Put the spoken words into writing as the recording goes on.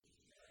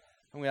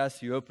I'm going to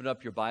ask you to open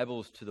up your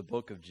Bibles to the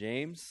book of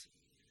James.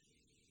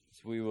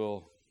 So we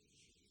will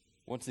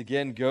once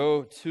again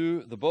go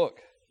to the book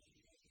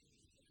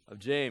of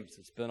James.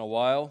 It's been a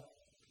while.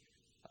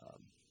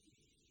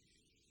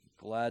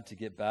 Glad to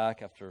get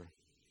back after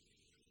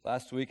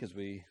last week as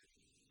we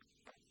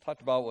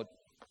talked about what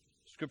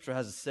Scripture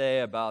has to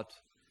say about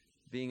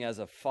being as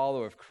a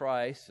follower of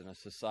Christ in a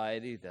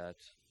society that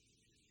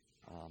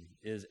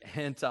is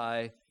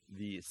anti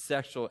the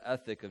sexual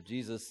ethic of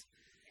Jesus.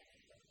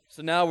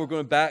 So now we're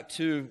going back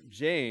to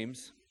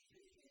James,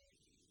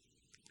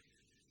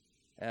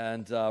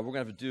 and we're going to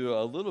have to do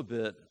a little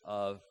bit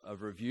of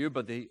review,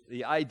 but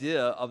the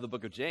idea of the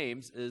book of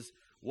James is,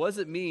 what does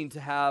it mean to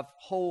have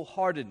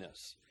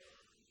wholeheartedness?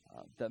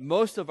 That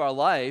most of our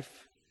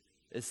life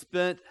is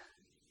spent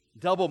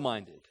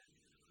double-minded.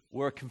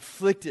 We're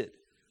conflicted.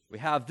 We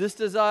have this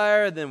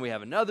desire, then we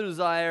have another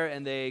desire,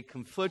 and they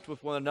conflict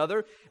with one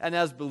another. And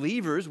as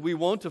believers, we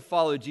want to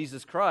follow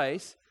Jesus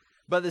Christ,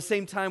 but at the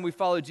same time we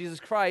follow Jesus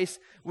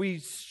Christ, we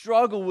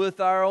struggle with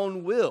our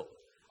own will,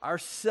 our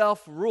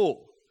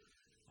self-rule.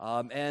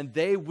 And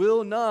they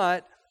will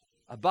not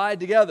abide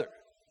together.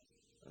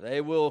 They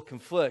will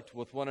conflict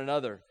with one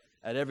another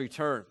at every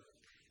turn.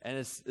 And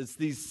it's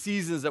these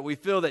seasons that we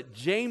feel that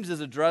James is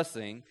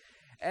addressing,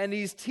 and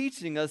he's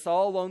teaching us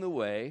all along the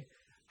way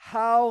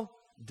how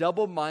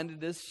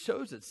double-mindedness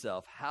shows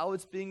itself, how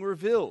it's being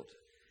revealed.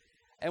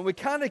 And we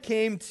kind of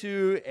came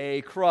to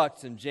a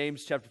crux in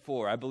James chapter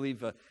 4, I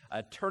believe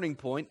a turning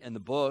point in the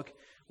book,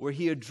 where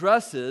he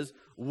addresses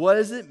what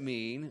does it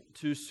mean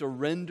to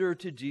surrender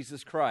to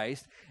Jesus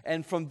Christ.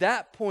 And from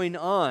that point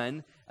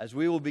on, as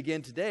we will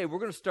begin today, we're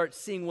going to start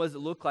seeing what does it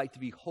look like to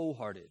be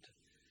wholehearted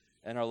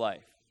in our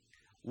life.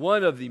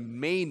 One of the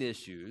main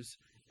issues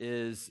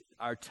is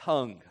our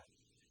tongue.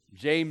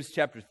 James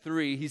chapter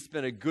 3, he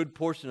spent a good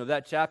portion of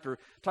that chapter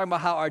talking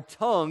about how our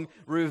tongue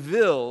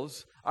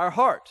reveals our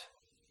heart.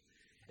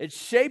 It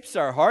shapes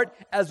our heart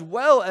as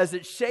well as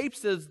it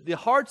shapes the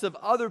hearts of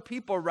other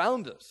people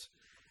around us.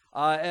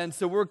 And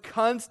so we're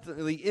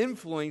constantly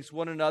influencing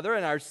one another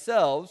and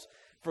ourselves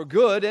for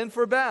good and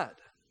for bad.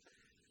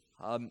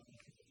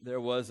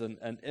 There was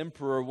an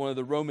emperor, one of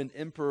the Roman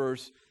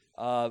emperors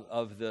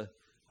of the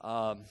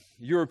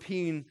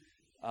European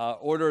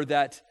order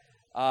that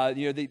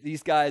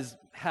these guys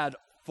had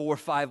 4 or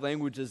 5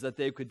 languages that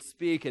they could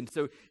speak, and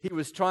so he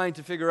was trying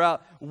to figure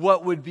out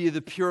what would be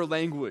the pure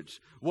language,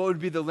 what would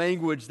be the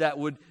language that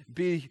would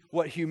be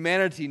what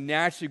humanity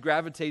naturally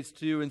gravitates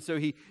to, and so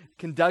he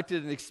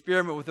conducted an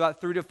experiment with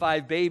about 3 to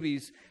 5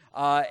 babies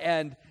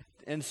and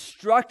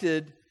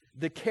instructed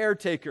the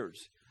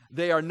caretakers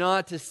they are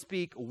not to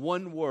speak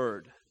one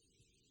word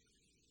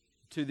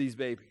to these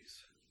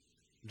babies,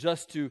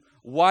 just to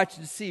watch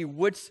and see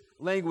which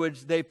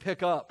language they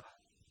pick up.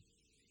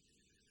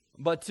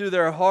 But to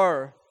their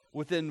horror,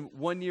 within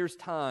 1 year's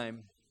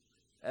time,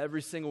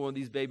 every single one of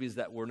these babies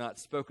that were not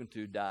spoken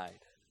to died.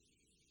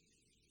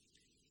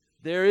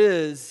 There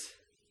is,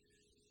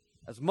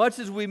 as much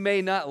as we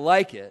may not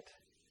like it,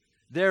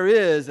 there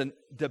is a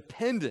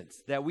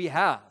dependence that we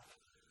have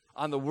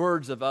on the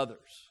words of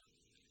others.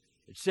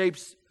 It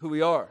shapes who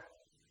we are.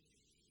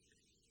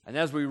 And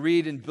as we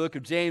read in the book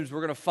of James,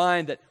 we're going to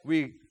find that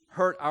we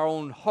hurt our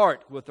own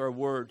heart with our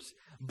words.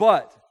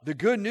 But the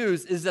good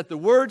news is that the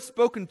word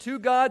spoken to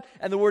God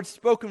and the word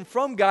spoken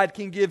from God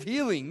can give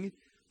healing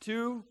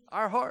to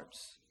our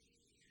hearts.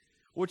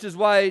 Which is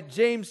why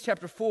James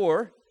chapter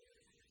 4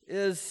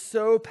 is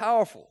so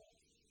powerful.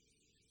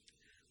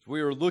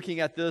 We were looking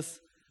at this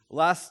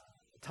last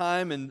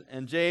time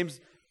in James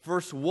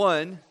verse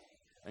 1.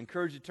 I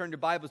encourage you to turn your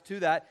Bibles to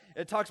that.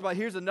 It talks about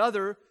here's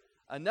another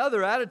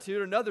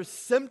attitude, another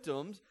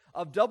symptoms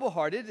of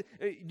double-hearted.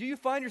 Do you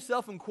find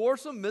yourself in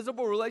quarrelsome,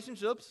 miserable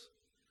relationships?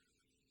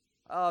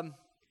 One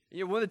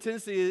of the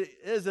tendencies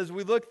is as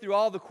we look through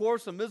all the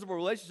quarrelsome, miserable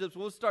relationships,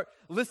 we'll start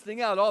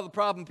listing out all the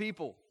problem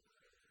people.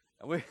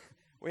 And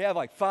we have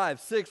like 5,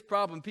 6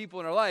 problem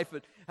people in our life,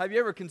 but have you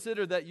ever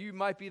considered that you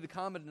might be the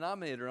common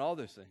denominator in all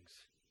those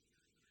things?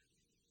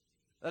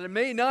 That it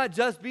may not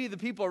just be the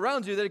people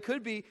around you, that it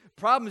could be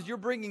problems you're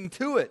bringing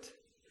to it,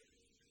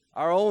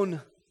 our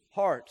own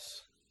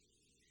hearts.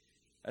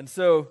 And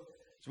so,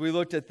 as we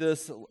looked at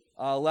this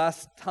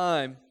last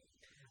time,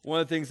 one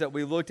of the things that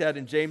we looked at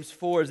in James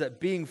 4 is that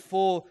being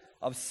full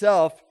of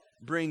self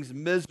brings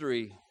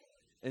misery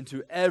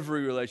into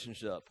every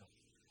relationship.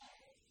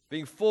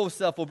 Being full of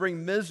self will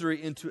bring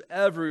misery into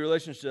every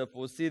relationship.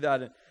 We'll see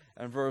that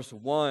in verse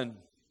 1.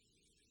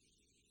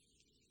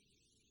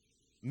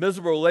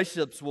 Miserable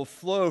relationships will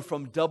flow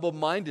from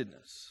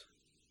double-mindedness.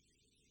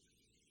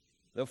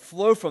 They'll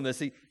flow from this.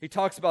 He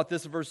talks about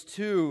this in verse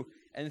 2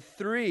 and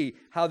 3,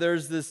 how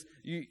there's this,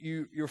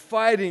 you're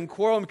fighting,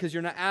 quarreling because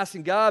you're not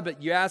asking God,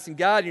 but you're asking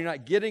God and you're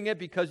not getting it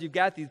because you've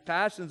got these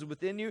passions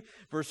within you.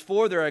 Verse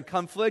 4, they're in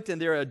conflict and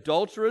they're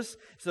adulterous,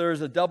 so there's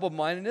a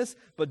double-mindedness,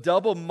 but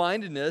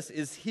double-mindedness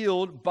is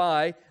healed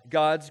by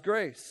God's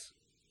grace.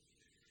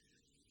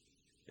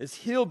 It's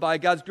healed by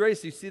God's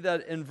grace. You see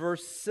that in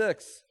verse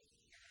 6.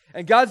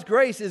 And God's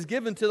grace is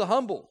given to the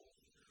humble.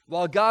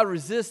 while God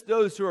resists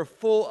those who are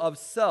full of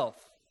self.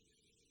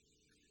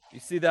 You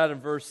see that in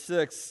verse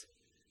 6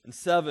 and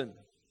 7.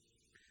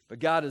 But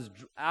God is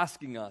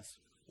asking us,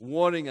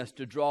 wanting us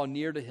to draw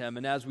near to Him.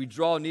 And as we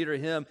draw near to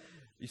Him,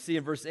 you see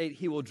in verse 8,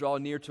 He will draw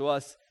near to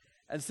us.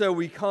 And so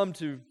we come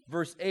to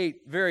verse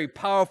 8, very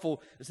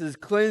powerful. It says,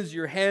 cleanse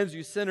your hands,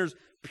 you sinners.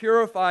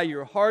 Purify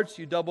your hearts,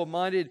 you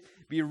double-minded.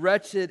 Be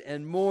wretched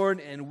and mourn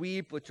and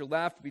weep. Let your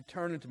laughter be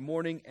turned into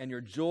mourning and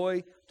your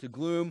joy to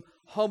gloom.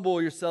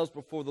 Humble yourselves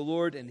before the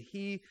Lord, and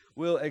He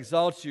will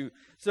exalt you.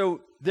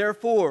 So,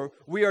 therefore,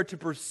 we are to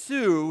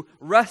pursue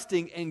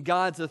resting in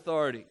God's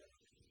authority.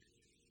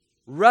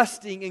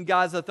 Resting in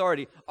God's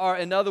authority, or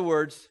in other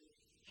words,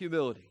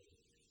 humility.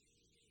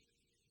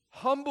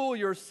 Humble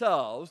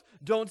yourselves.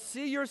 Don't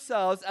see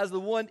yourselves as the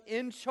one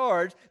in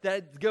charge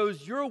that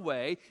goes your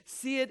way.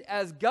 See it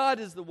as God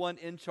is the one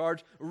in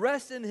charge.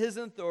 Rest in His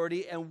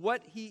authority and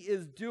what He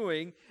is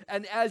doing.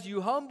 And as you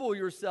humble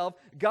yourself,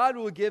 God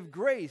will give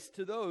grace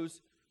to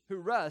those who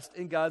rest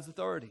in God's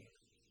authority.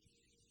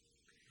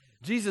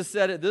 Jesus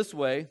said it this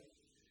way,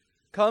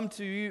 come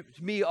to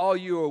me, all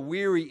you are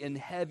weary and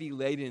heavy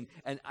laden,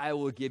 and I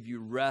will give you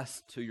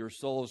rest to your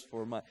souls.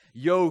 For my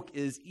yoke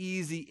is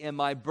easy and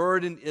my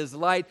burden is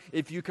light.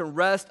 If you can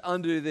rest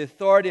under the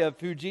authority of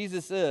who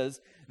Jesus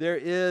is, there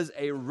is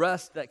a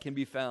rest that can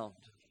be found.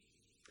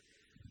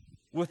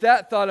 With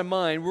that thought in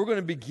mind, we're going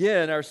to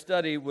begin our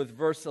study with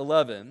verse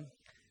 11,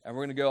 and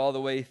we're going to go all the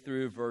way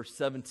through verse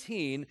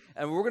 17,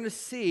 and we're going to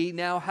see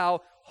now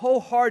how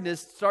wholeheartedness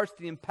starts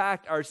to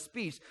impact our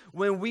speech.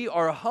 When we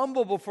are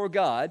humble before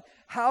God,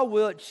 how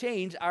will it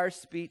change our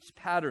speech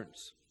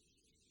patterns?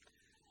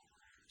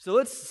 So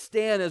let's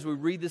stand as we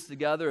read this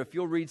together. If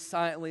you'll read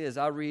silently as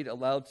I read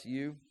aloud to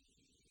you.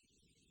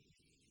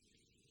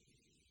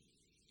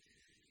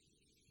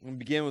 I'm going to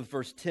begin with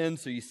verse 10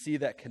 so you see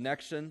that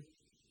connection.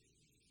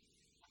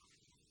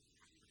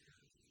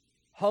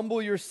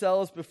 Humble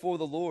yourselves before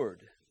the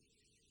Lord,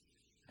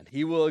 and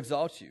He will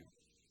exalt you.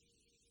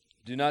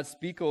 Do not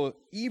speak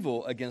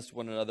evil against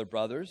one another,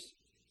 brothers.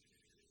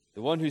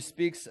 The one who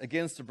speaks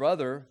against a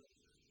brother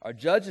or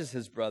judges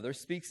his brother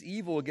speaks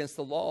evil against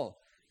the law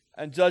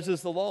and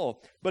judges the law.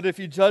 But if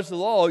you judge the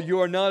law, you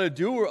are not a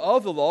doer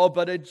of the law,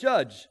 but a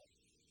judge.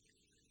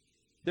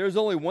 There is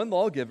only one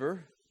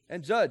lawgiver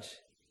and judge,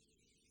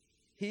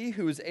 He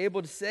who is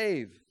able to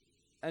save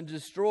and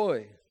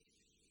destroy.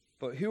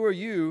 But who are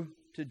you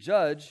to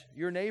judge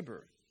your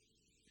neighbor?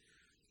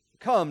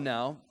 Come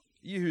now,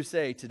 you who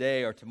say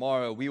today or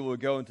tomorrow we will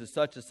go into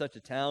such and such a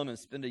town and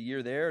spend a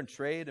year there and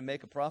trade and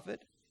make a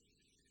profit.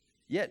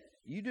 Yet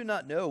you do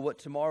not know what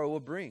tomorrow will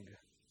bring.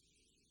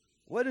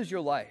 What is your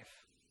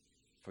life?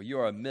 For you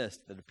are a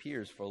mist that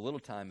appears for a little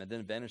time and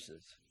then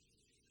vanishes.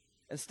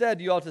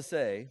 Instead, you ought to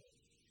say,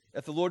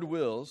 if the Lord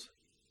wills,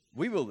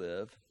 we will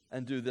live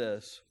and do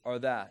this or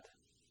that.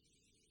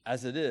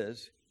 As it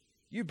is,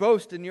 you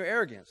boast in your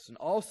arrogance, and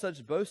all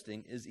such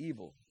boasting is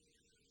evil.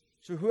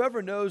 So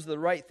whoever knows the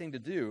right thing to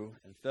do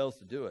and fails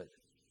to do it,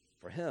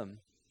 for him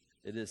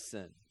it is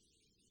sin.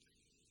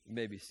 You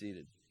may be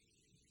seated.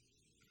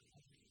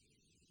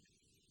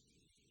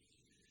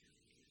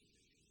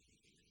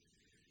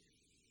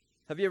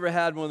 Have you ever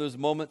had one of those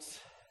moments?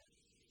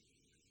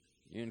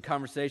 You're in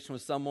conversation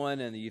with someone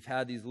and you've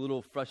had these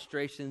little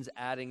frustrations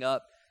adding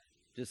up,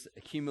 just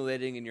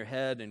accumulating in your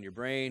head and your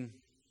brain.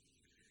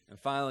 And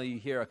finally you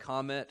hear a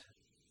comment,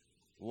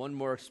 one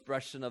more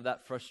expression of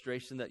that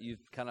frustration that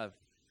you've kind of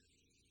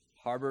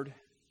harbored.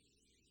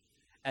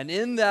 And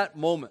in that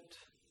moment,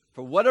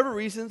 for whatever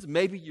reasons,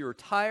 maybe you're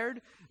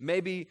tired,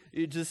 maybe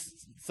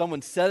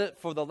someone said it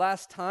for the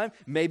last time,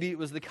 maybe it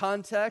was the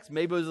context,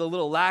 maybe it was a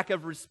little lack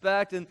of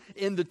respect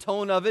in the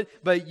tone of it,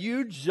 but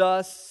you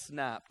just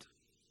snapped.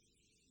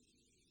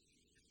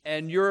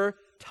 And your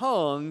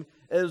tongue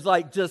is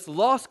like just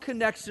lost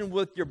connection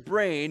with your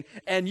brain,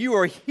 and you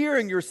are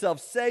hearing yourself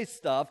say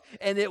stuff,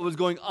 and it was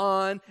going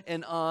on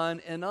and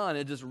on and on.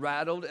 It just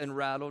rattled and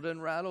rattled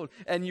and rattled.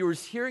 And you were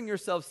hearing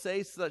yourself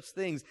say such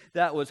things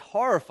that was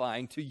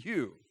horrifying to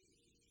you.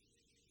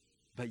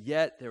 But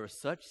yet there was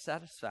such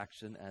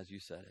satisfaction as you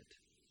said it.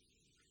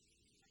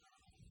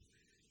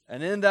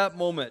 And in that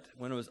moment,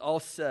 when it was all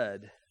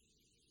said,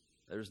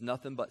 there was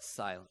nothing but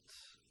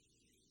silence.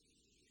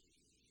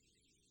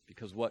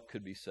 Because what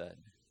could be said?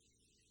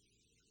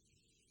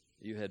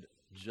 You had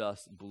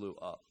just blew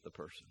up the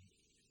person.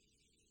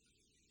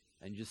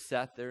 And you just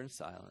sat there in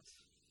silence.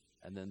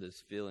 And then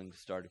those feelings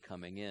started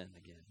coming in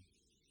again.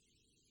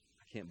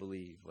 I can't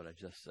believe what I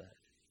just said.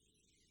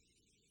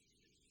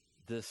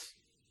 This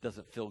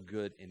doesn't feel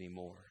good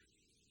anymore.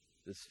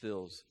 This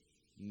feels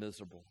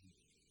miserable.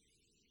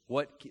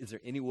 Is there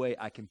any way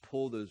I can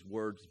pull those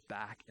words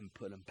back and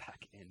put them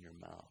back in your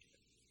mouth?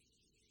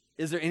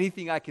 Is there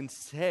anything I can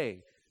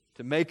say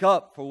to make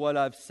up for what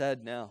I've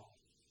said now?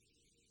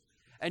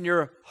 And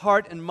your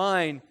heart and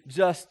mind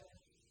just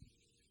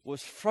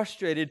was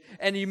frustrated,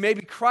 and you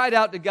maybe cried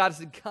out to God and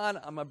said, God,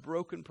 I'm a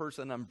broken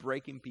person. I'm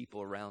breaking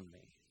people around me.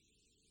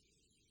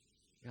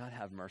 God,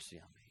 have mercy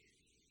on me.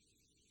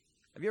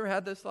 Have you ever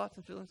had those thoughts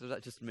and feelings, or is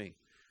that just me?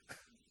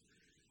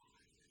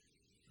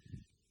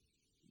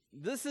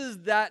 This is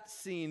that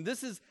scene.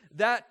 This is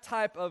that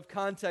type of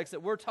context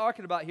that we're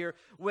talking about here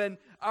when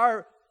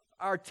our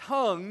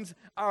tongues,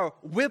 our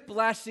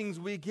whiplashings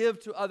we give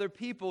to other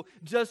people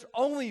just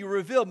only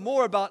reveal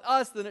more about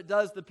us than it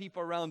does the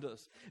people around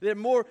us. It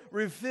more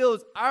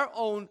reveals our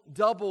own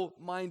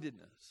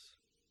double-mindedness.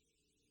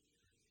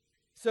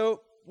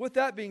 So with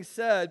that being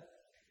said,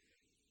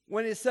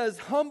 when it says,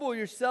 humble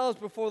yourselves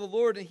before the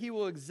Lord and he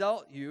will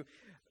exalt you,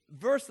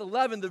 verse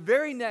 11, the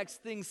very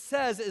next thing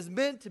says is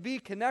meant to be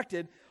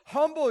connected.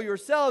 Humble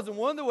yourselves, and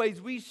one of the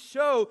ways we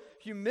show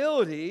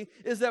humility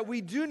is that we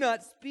do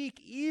not speak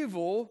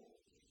evil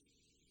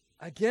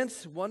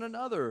against one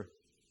another,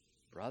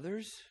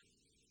 brothers.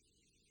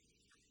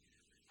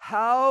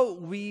 How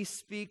we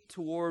speak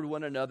toward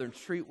one another and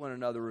treat one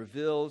another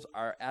reveals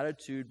our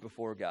attitude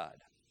before God.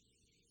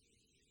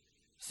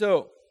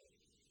 So,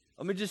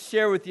 let me just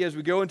share with you as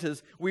we go into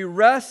this. We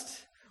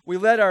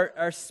let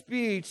our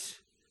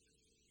speech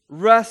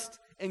rest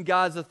in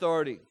God's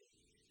authority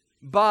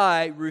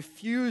by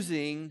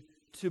refusing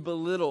to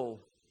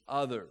belittle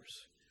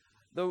others.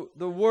 The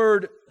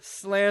word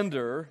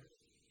slander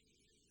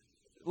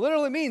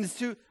literally means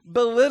to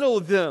belittle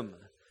them,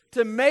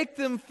 to make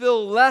them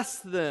feel less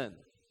than.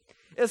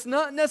 It's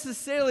not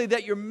necessarily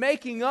that you're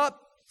making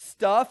up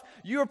stuff.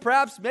 You're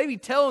perhaps maybe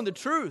telling the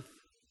truth.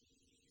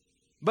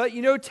 But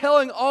you know,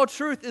 telling all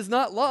truth is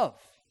not love.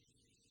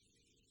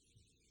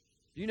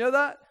 Do you know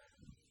that?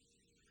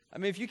 I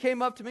mean, if you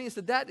came up to me and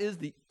said, that is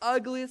the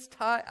ugliest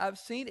tie I've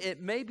seen, it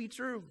may be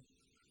true.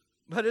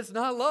 But it's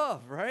not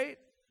love, right?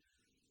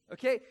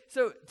 Okay,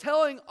 so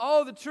telling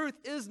all the truth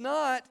is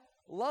not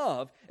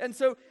love. And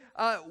so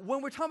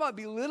when we're talking about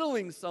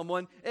belittling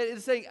someone,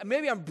 it's saying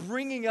maybe I'm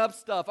bringing up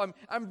stuff.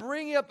 I'm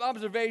bringing up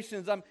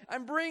observations.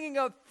 I'm bringing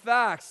up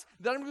facts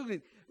that I'm going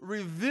to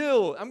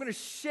reveal. I'm going to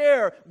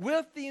share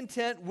with the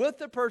intent, with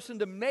the person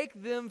to make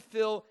them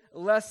feel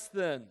less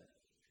than,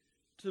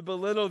 to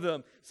belittle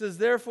them. It says,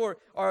 therefore,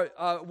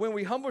 when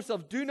we humble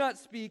ourselves, do not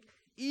speak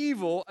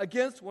evil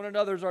against one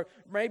another. Or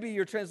maybe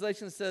your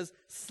translation says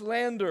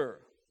slander.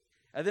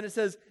 And then it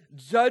says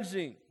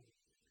judging.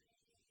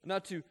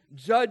 Not to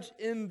judge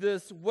in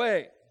this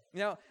way.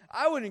 Now,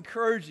 I would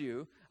encourage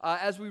you,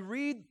 as we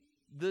read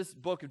this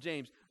book of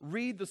James,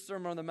 read the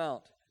Sermon on the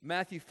Mount.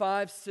 Matthew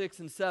 5, 6,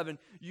 and 7,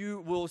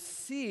 you will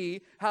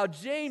see how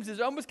James is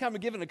almost kind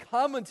of giving a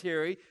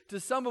commentary to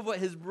some of what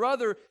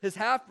his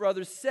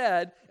half-brother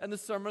said in the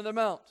Sermon on the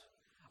Mount.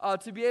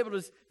 To be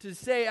able to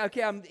say,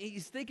 okay,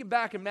 he's thinking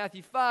back in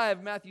Matthew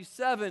 5, Matthew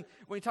 7,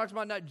 when he talks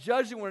about not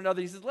judging one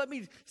another. He says, let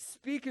me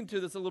speak into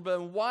this a little bit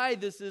and why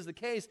this is the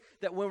case,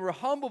 that when we're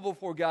humble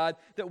before God,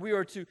 that we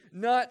are to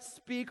not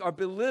speak or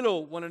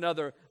belittle one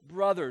another,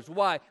 brothers.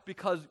 Why?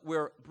 Because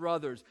we're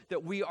brothers,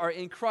 that we are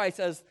in Christ,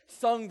 as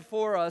sung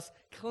for us,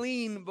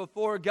 clean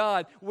before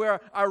God, where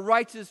our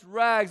righteous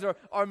rags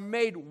are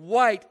made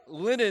white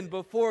linen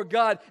before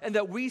God, and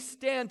that we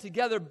stand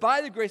together by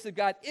the grace of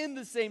God in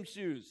the same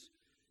shoes.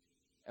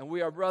 And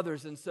we are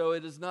brothers, and so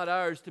it is not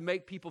ours to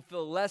make people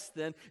feel less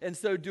than, and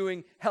so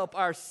doing, help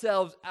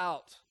ourselves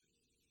out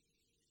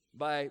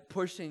by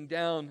pushing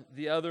down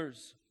the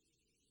others.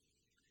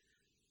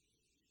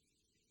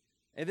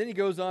 And then he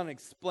goes on and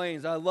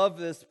explains. I love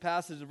this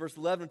passage in verse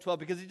 11 and 12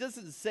 because he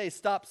doesn't say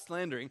stop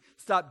slandering,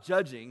 stop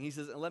judging. He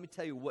says, and let me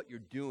tell you what you're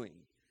doing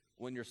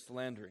when you're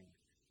slandering,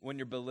 when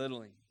you're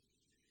belittling.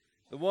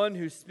 The one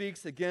who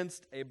speaks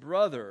against a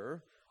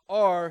brother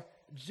or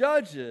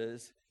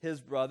judges his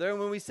brother. And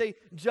when we say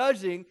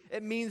judging,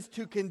 it means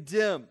to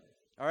condemn.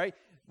 All right?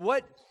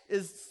 What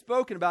is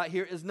spoken about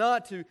here is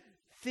not to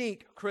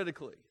think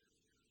critically.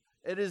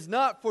 It is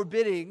not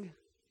forbidding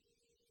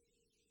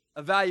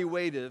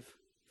evaluative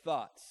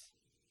thoughts.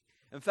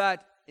 In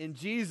fact, in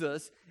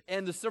Jesus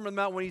and the Sermon on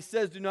the Mount, when he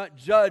says do not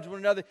judge one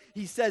another,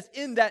 he says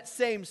in that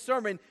same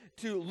sermon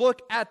to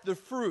look at the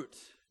fruit.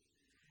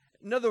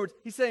 In other words,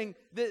 he's saying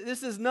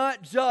this is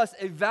not just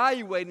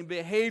evaluating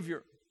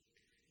behavior.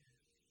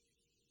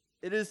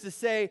 It is to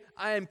say,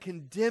 I am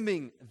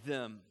condemning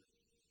them.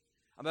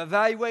 I'm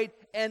evaluate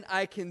and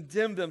I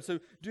condemn them. So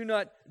do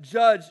not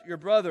judge your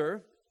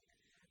brother,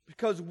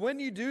 because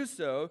when you do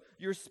so,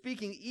 you're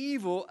speaking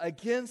evil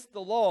against the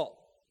law.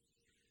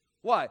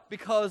 Why?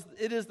 Because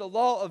it is the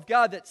law of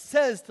God that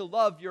says to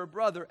love your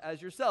brother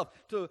as yourself,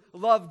 to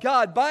love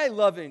God by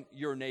loving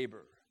your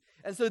neighbor.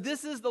 And so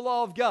this is the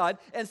law of God.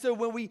 And so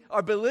when we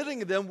are belittling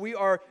them, we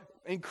are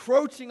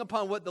encroaching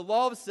upon what the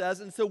law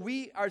says. And so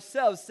we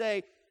ourselves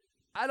say,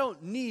 I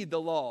don't need the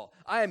law.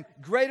 I am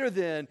greater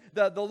than.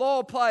 The law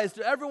applies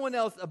to everyone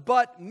else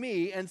but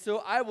me, and so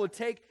I will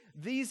take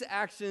these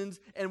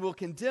actions and will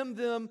condemn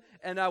them,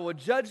 and I will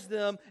judge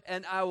them,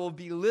 and I will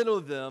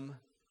belittle them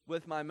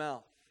with my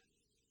mouth.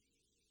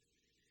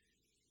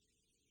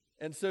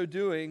 In so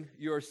doing,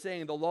 you are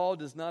saying the law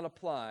does not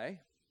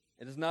apply,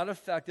 it is not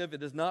effective,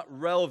 it is not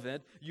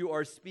relevant. You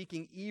are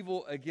speaking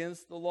evil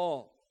against the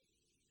law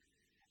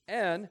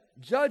and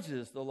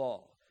judges the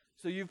law.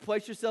 So you've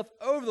placed yourself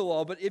over the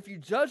law. But if you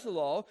judge the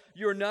law,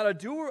 you are not a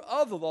doer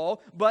of the law,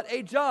 but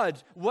a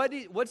judge.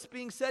 What's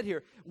being said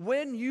here?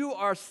 When you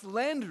are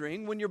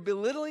slandering, when you're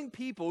belittling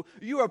people,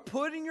 you are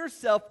putting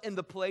yourself in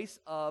the place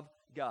of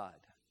God.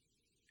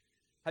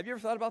 Have you ever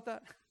thought about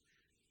that?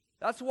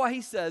 That's why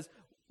he says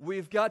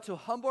we've got to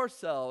humble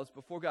ourselves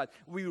before God.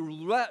 We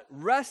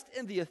rest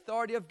in the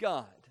authority of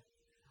God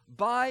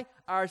by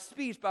our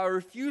speech, by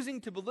refusing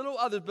to belittle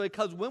others,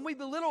 because when we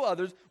belittle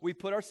others, we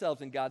put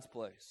ourselves in God's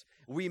place.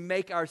 We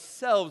make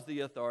ourselves the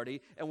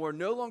authority, and we're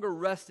no longer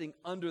resting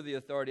under the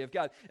authority of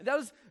God. And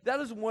that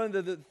is one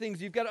of the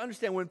things you've got to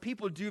understand. When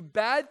people do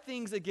bad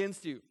things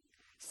against you,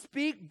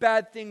 speak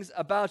bad things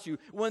about you,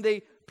 when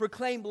they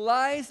proclaim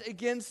lies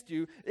against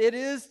you, it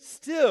is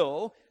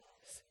still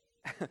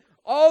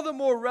all the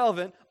more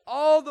relevant,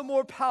 all the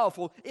more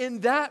powerful in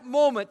that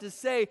moment to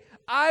say,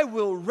 I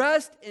will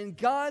rest in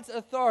God's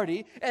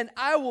authority and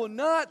I will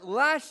not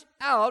lash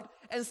out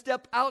and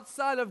step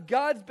outside of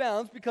God's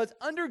bounds, because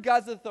under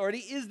God's authority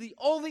is the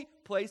only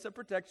place of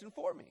protection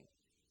for me.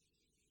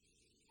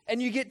 And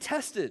you get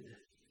tested.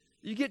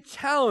 You get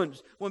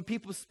challenged when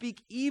people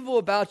speak evil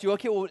about you.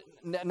 Okay, well,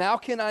 now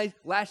can I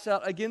lash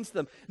out against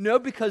them? No,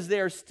 because they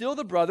are still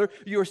the brother.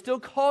 You are still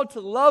called to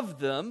love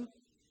them.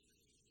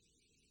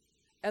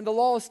 And the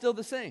law is still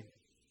the same.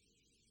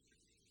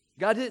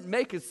 God didn't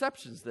make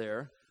exceptions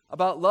there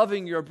about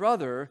loving your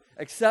brother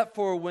except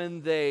for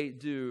when they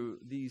do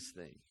these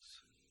things.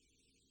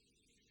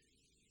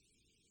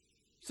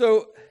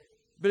 So,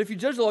 but if you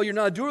judge the law, you're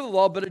not a doer of the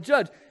law, but a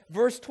judge.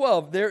 Verse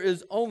 12, there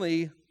is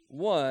only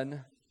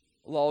one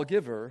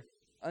lawgiver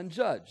and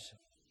judge.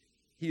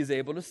 He is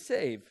able to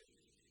save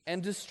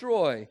and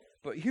destroy.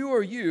 But who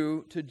are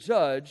you to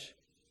judge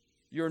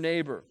your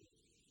neighbor?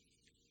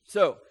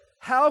 So,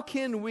 how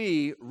can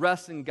we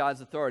rest in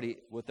God's authority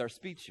with our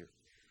speech here?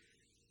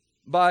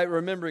 By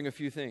remembering a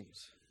few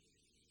things.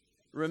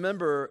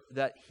 Remember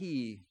that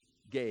He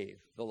gave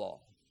the law.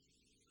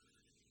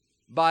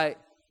 By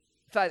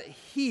the fact that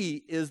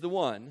He is the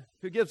one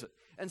who gives it.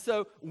 And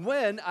so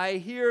when I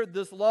hear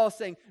this law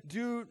saying,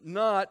 do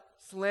not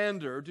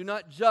slander, do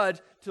not judge,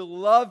 to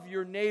love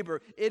your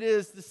neighbor, it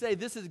is to say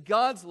this is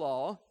God's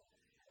law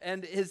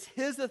and it's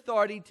His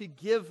authority to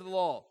give the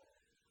law.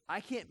 I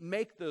can't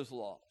make those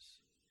laws.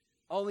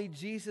 Only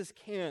Jesus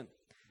can.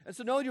 And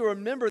so not only do you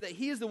remember that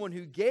He is the one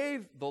who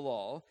gave the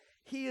law,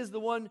 He is the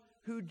one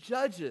who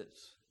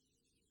judges.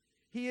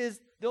 He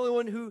is the only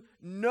one who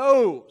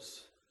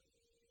knows.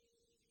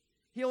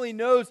 He only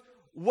knows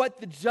what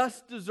the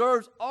just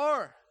deserves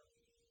are.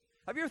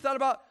 Have you ever thought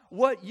about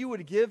what you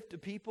would give to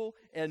people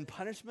in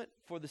punishment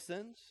for the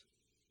sins?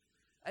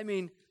 I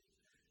mean,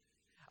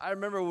 I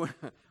remember when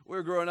we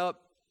were growing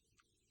up,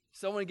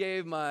 someone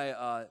gave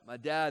my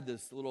dad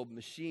this little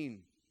machine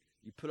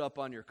you put up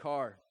on your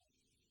car,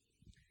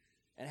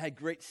 and it had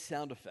great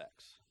sound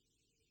effects.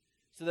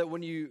 So that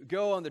when you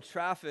go on the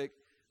traffic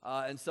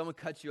and someone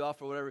cuts you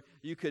off or whatever,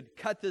 you could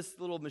cut this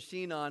little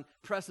machine on,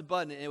 press a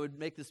button, and it would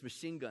make this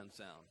machine gun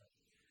sound.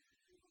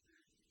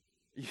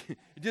 You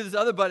do this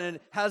other button, and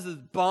it has this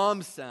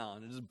bomb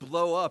sound, and just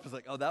blow up. It's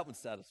like, oh, that one's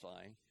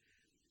satisfying.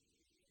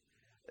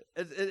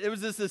 It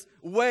was just this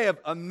way of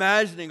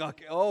imagining,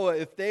 like, oh,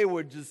 if they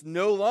would just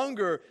no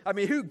longer, I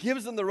mean, who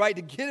gives them the right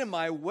to get in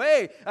my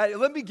way?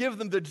 Let me give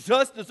them the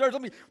just deserve.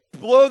 Let me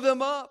blow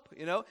them up,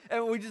 you know?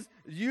 And we just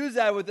use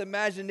that with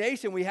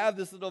imagination. We have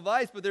this little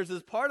device, but there's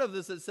this part of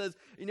this that says,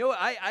 you know what,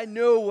 I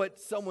know what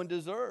someone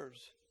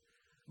deserves.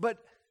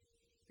 But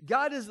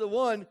God is the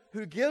one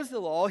who gives the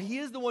law. He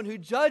is the one who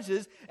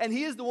judges, and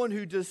He is the one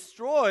who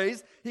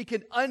destroys. He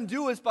can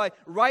undo us by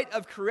right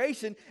of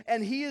creation,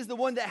 and He is the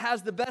one that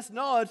has the best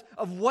knowledge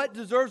of what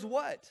deserves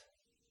what.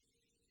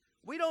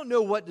 We don't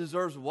know what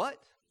deserves what.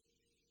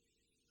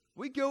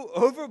 We go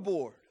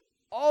overboard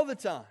all the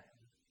time,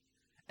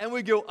 and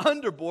we go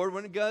underboard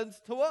when it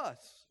comes to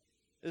us.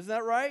 Isn't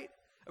that right?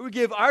 We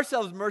give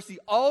ourselves mercy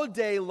all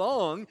day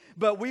long,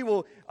 but we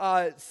will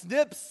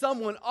snip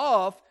someone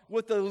off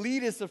with the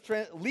least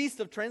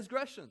of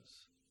transgressions.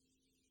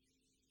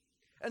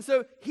 And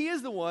so He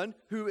is the one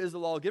who is the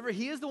lawgiver.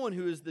 He is the one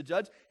who is the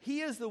judge. He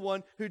is the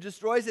one who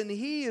destroys, and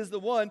He is the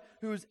one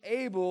who is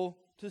able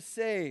to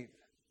save.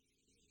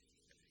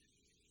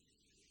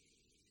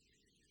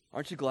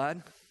 Aren't you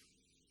glad?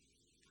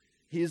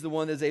 He is the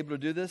one that is able to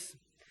do this.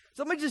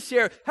 So let me just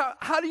share,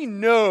 how do you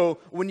know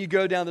when you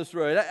go down this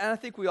road? And I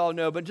think we all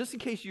know, but just in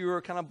case you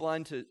were kind of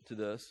blind to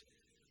this,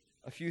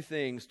 a few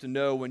things to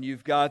know when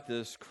you've got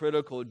this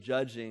critical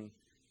judging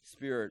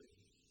spirit.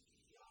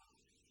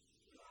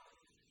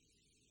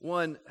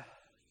 One,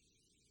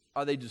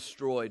 are they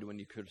destroyed when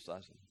you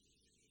criticize them?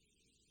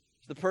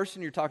 Is the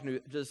person you're talking to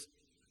just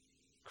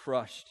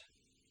crushed?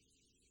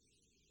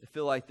 They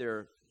feel like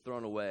they're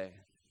thrown away.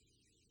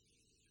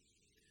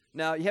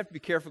 Now, you have to be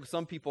careful because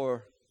some people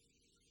are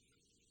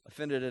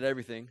offended at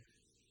everything.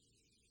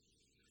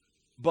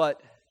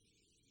 But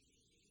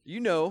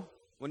you know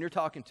when you're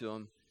talking to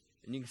them,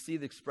 and you can see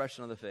the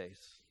expression on the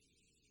face,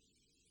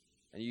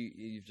 and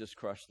you've just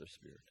crushed their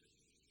spirit.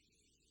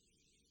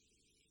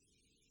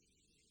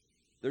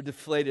 they're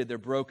deflated, they're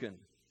broken.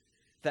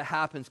 That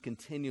happens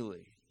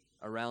continually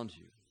around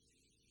you.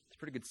 It's a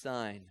pretty good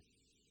sign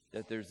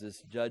that there's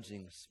this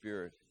judging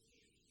spirit.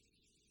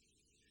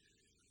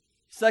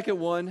 Second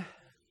one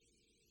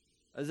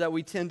is that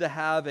we tend to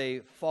have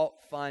a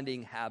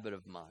fault-finding habit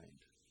of mind.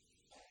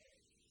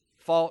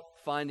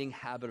 Fault-finding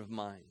habit of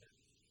mind.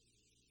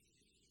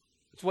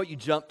 It's what you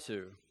jump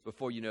to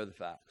before you know the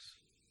facts.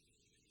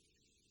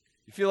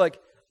 You feel like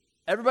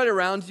everybody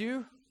around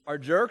you are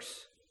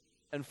jerks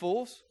and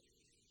fools.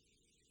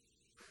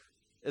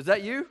 Is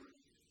that you?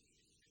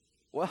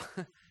 Well,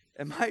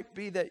 it might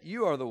be that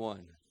you are the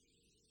one.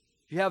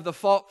 If you have the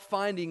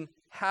fault-finding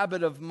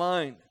habit of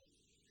mind,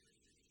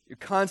 you're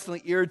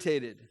constantly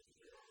irritated.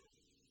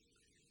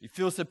 You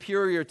feel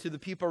superior to the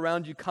people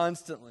around you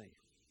constantly.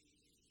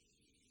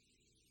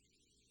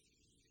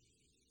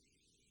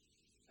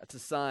 That's a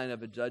sign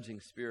of a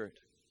judging spirit.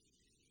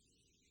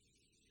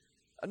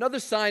 Another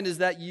sign is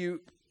that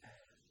you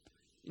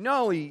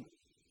not only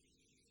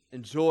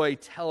enjoy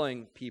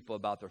telling people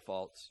about their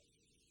faults,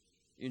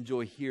 you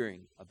enjoy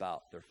hearing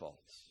about their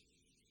faults.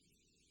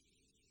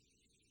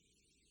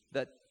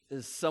 That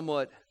is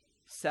somewhat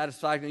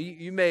satisfying.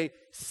 You may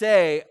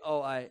say,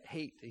 "Oh, I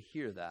hate to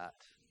hear that,"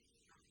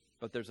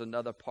 but there's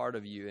another part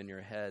of you in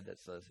your head that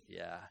says,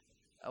 "Yeah,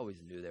 I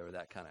always knew they were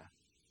that kind of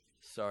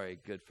sorry,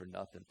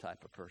 good-for-nothing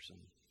type of person."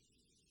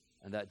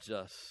 And that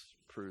just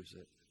proves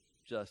it.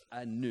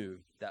 I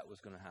knew that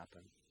was going to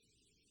happen.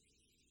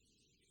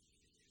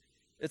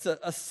 It's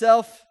a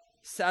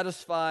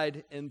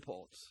self-satisfied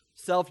impulse,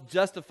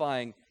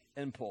 self-justifying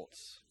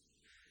impulse.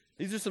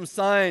 These are some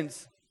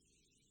signs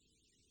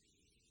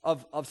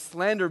of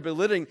slander,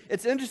 belittling.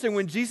 It's interesting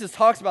when Jesus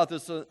talks about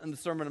this in the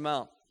Sermon on the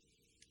Mount.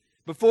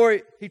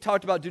 Before he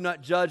talked about do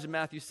not judge in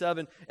Matthew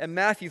 7. In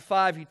Matthew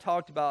 5, he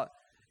talked about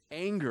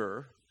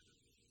anger.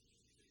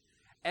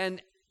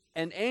 And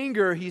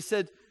anger, he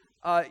said,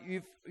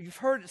 you've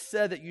heard it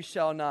said that you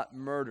shall not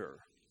murder.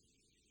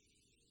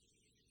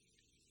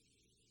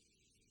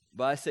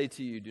 But I say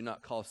to you, do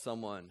not call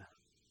someone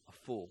a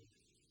fool.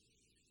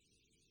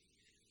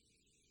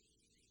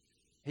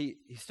 He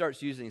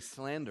starts using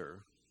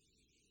slander.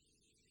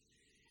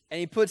 And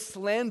he puts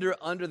slander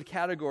under the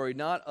category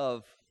not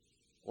of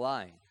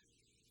lying,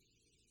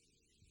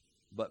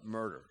 but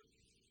murder.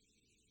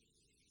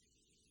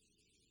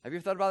 Have you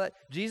ever thought about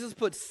that? Jesus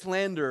put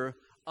slander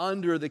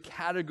under the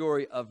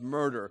category of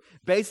murder.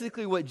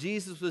 Basically what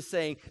Jesus was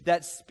saying,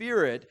 that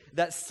spirit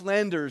that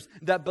slanders,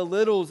 that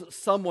belittles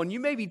someone, you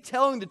may be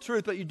telling the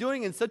truth, but you're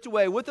doing it in such a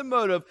way with a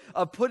motive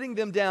of putting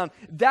them down.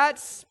 That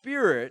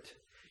spirit,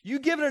 you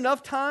give it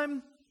enough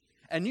time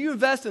and you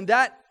invest in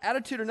that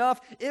attitude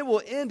enough, it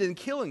will end in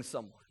killing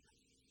someone.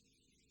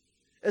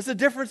 It's a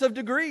difference of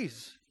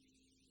degrees.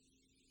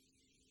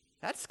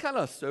 That's kind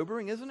of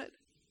sobering, isn't it?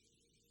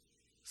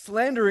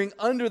 Slandering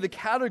under the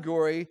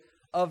category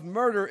of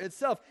murder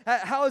itself.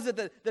 How is it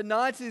that the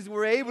Nazis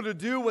were able to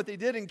do what they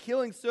did in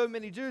killing so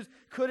many Jews?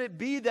 Could it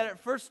be that it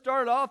first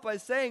started off by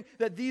saying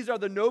that these are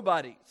the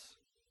nobodies?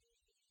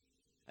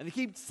 And they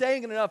keep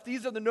saying it enough,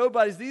 these are the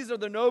nobodies, these are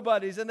the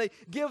nobodies, and they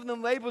give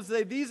them labels,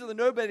 say these are the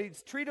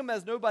nobodies, treat them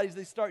as nobodies,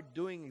 they start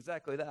doing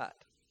exactly that.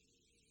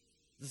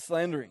 It's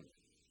slandering.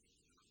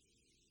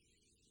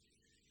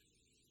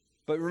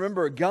 But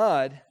remember,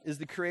 God is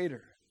the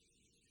creator.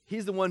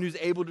 He's the one who's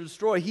able to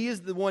destroy. He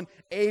is the one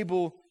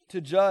able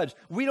to judge.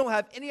 We don't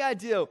have any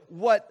idea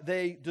what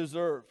they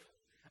deserve.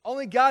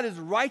 Only God is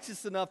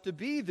righteous enough to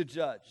be the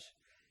judge.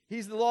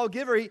 He's the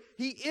lawgiver.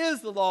 He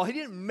is the law. He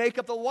didn't make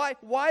up the lie.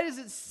 Why does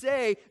it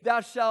say,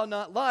 thou shalt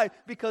not lie?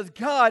 Because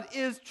God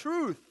is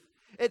truth.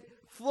 It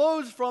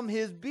flows from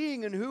His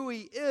being and who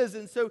He is,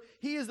 and so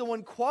He is the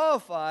one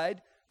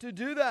qualified to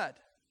do that.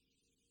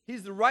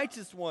 He's the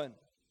righteous one.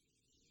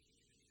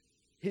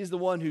 He's the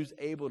one who's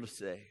able to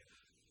save.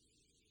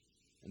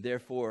 And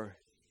therefore,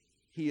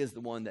 He is the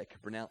one that can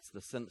pronounce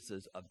the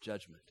sentences of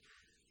judgment.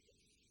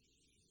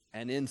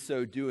 And in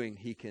so doing,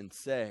 He can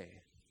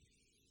say,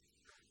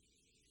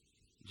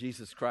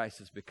 Jesus Christ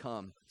has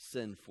become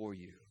sin for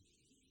you,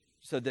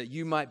 so that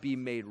you might be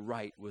made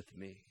right with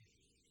me.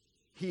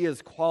 He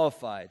is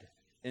qualified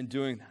in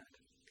doing that.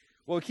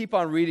 Well, we keep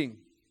on reading.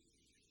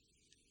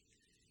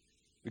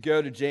 We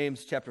go to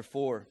James chapter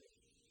 4,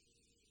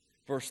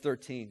 verse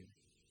 13.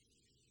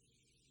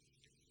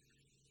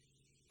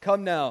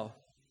 Come now,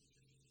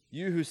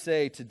 you who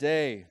say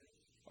today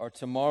or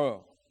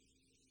tomorrow,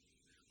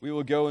 we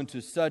will go into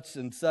such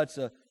and such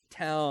a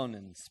town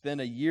and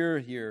spend a year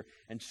here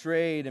and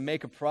trade and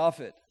make a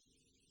profit.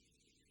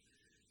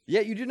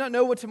 Yet you do not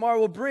know what tomorrow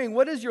will bring.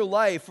 What is your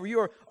life? For you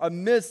are a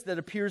mist that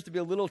appears to be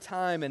a little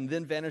time and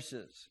then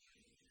vanishes.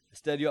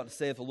 Instead, you ought to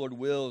say, if the Lord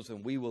wills,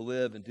 and we will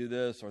live and do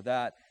this or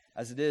that.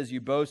 As it is, you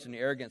boast in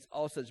arrogance.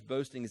 All such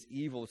boasting is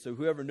evil. So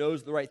whoever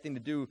knows the right thing to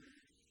do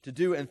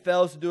and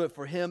fails to do it,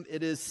 for him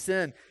it is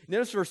sin.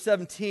 Notice verse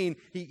 17,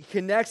 he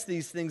connects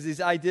these things,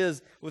 these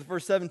ideas with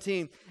verse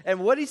 17. And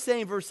what he's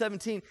saying in verse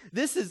 17,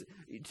 this is,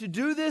 to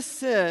do this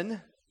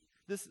sin,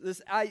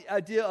 this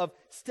idea of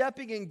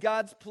stepping in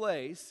God's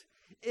place,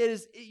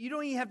 you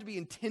don't even have to be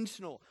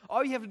intentional.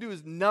 All you have to do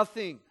is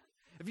nothing.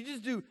 If you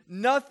just do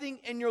nothing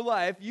in your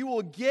life, you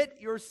will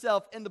get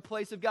yourself in the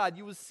place of God.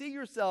 You will see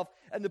yourself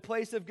in the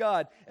place of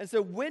God. And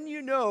so when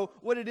you know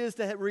what it is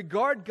to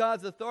regard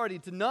God's authority,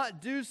 to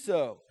not do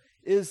so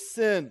is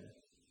sin.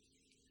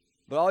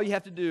 But all you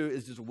have to do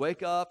is just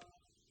wake up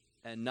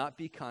and not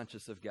be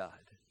conscious of God.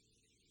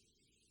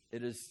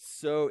 It is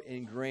so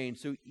ingrained,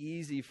 so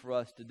easy for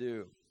us to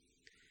do.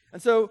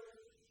 And so,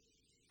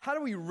 how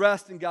do we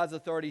rest in God's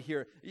authority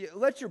here?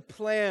 Let your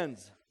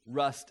plans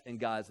rest in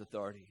God's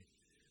authority.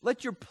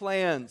 Let your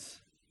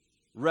plans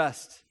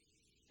rest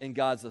in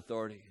God's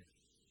authority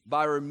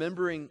by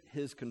remembering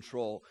His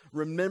control.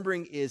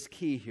 Remembering is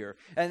key here.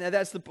 And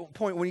that's the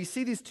point. When you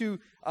see these two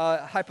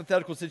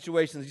hypothetical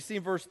situations, you see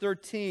in verse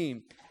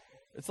 13,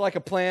 it's like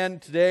a plan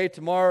today,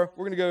 tomorrow.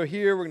 We're going to go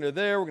here, we're going to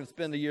go there, we're going to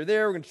spend a year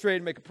there, we're going to trade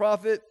and make a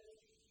profit.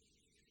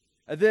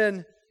 And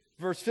then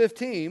verse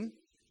 15,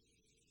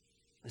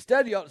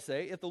 instead you ought to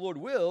say, if the Lord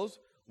wills,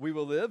 we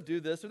will live, do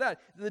this or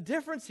that. The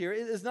difference here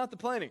is not the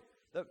planning.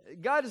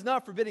 God is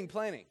not forbidding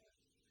planning.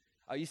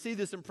 You see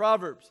this in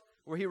Proverbs,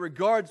 where He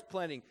regards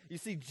planning. You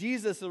see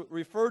Jesus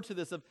refer to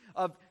this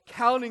of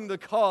counting the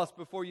cost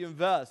before you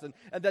invest, and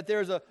that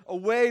there's a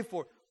way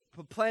for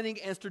planning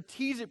and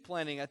strategic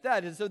planning at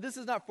that. And so this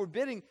is not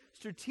forbidding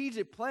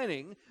strategic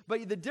planning,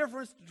 but the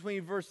difference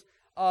between verse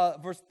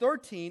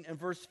 13 and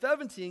verse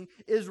 17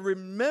 is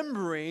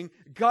remembering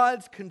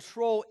God's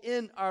control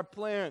in our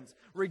plans,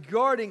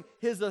 regarding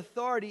His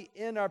authority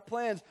in our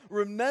plans.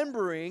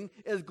 Remembering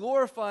is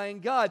glorifying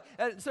God.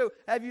 And so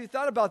have you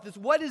thought about this?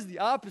 What is the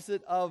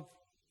opposite of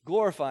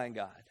glorifying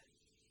God?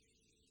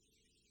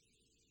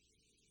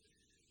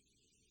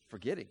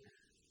 Forgetting.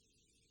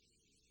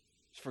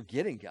 It's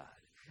forgetting God.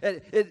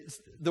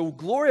 It's the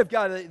glory of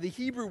God. The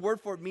Hebrew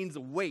word for it means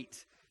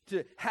weight.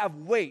 To have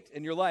weight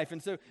in your life.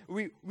 And so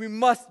we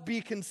must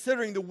be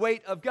considering the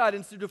weight of God.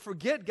 And so to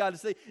forget God, to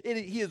say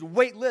He is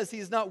weightless, He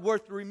is not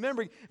worth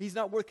remembering, He's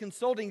not worth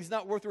consulting, He's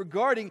not worth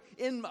regarding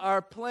in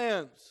our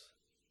plans.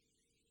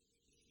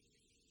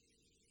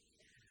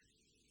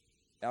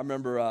 I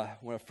remember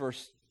when I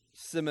first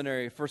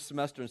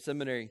semester in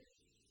seminary,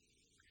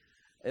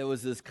 it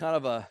was this kind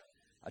of a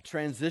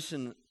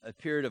transition, a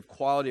period of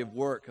quality of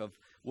work, of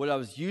what I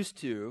was used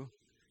to,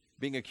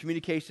 being a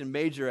communication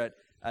major at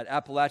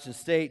Appalachian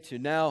State, to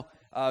now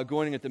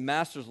going at the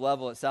master's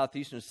level at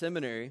Southeastern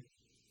Seminary.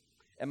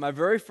 And my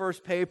very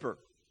first paper,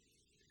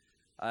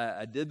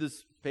 I did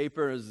this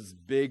paper. It was this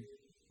big,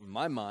 in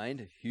my mind,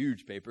 a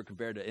huge paper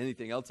compared to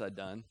anything else I'd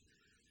done.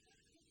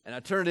 And I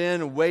turned it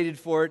in and waited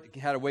for it.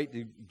 Had to wait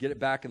to get it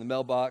back in the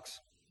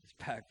mailbox. It's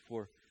back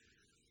before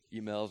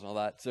emails and all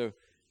that. So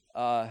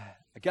I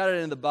got it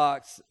in the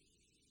box,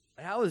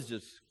 and I was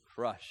just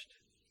crushed.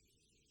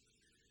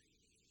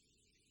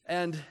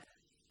 And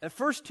the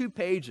first 2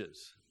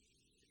 pages,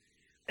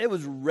 it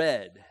was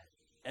red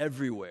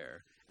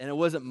everywhere, and it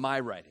wasn't my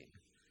writing.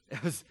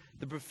 It was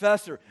the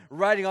professor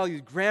writing all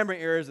these grammar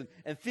errors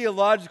and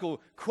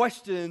theological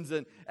questions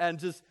and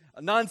just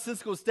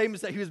nonsensical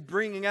statements that he was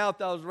bringing out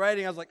that I was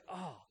writing. I was like,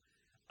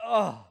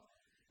 oh.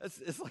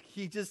 It's like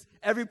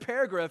every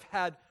paragraph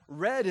had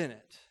red in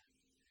it.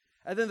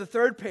 And then the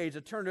 3rd page, I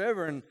turned it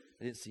over, and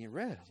I didn't see it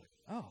red. I was like,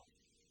 oh,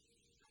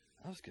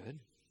 that was good.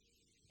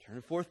 Turn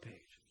to the 4th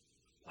page.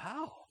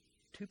 Wow.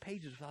 2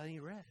 pages without any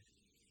red.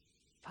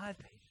 5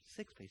 pages,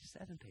 6 pages,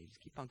 7 pages.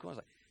 Keep on going. I was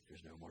like,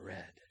 there's no more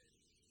red.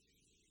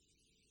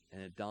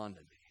 And it dawned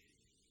on me.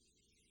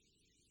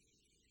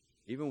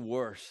 Even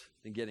worse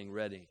than getting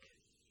red ink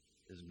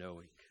is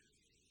no ink.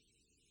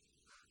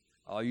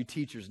 All you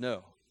teachers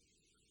know.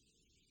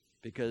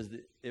 Because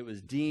it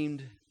was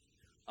deemed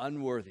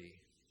unworthy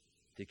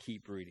to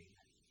keep reading.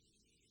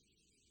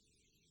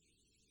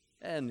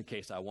 And in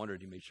case I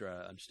wondered, you made sure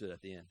I understood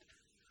at the end.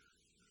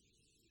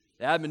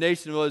 The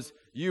admonition was,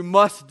 you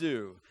must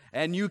do,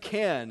 and you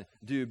can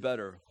do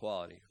better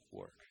quality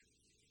work.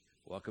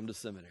 Welcome to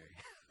seminary.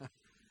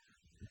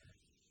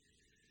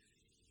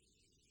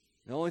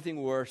 The only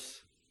thing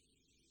worse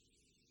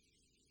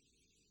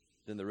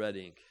than the red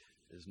ink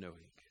is no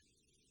ink.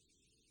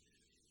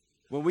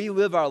 When we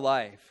live our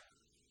life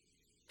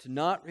to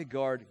not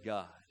regard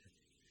God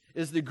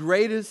is the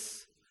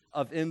greatest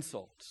of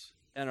insults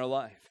in our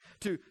life.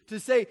 To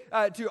say,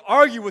 to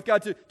argue with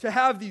God, to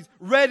have these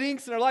red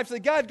inks in our life, say,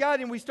 God,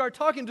 and we start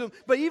talking to Him.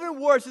 But even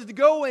worse is to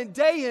go in,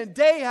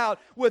 day out,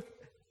 with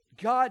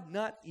God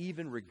not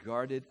even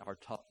regarded or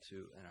talked to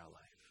in our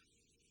life.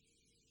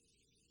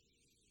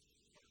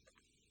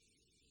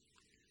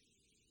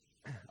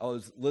 I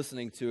was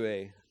listening to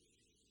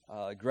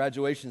a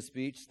graduation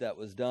speech that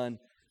was done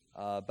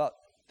about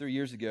 3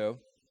 years ago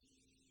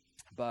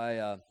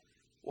by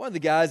one of the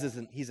guys.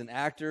 He's an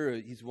actor.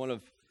 He's one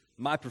of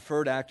my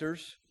preferred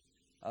actors.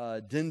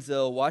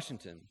 Denzel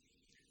Washington.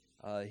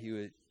 He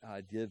would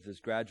give his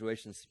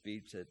graduation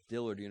speech at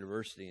Dillard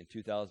University in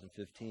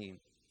 2015.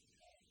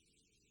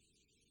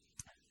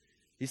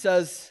 He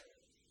says,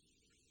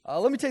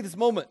 let me take this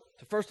moment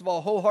to first of all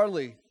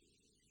wholeheartedly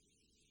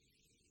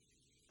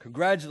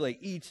congratulate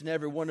each and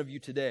every one of you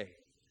today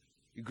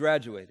You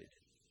graduated.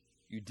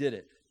 You did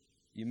it.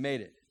 You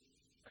made it.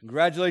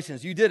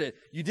 Congratulations, you did it.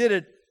 You did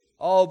it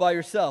all by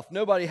yourself.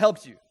 Nobody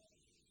helped you.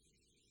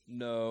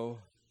 No,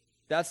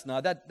 that's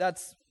not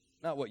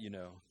what you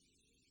know.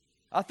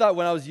 I thought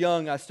when I was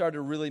young, I started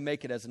to really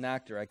make it as an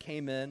actor. I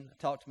came in, I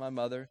talked to my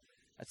mother.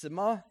 I said,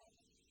 Ma,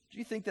 do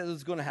you think that this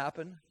is going to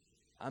happen?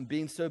 I'm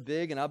being so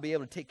big and I'll be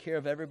able to take care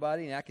of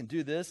everybody and I can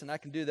do this and I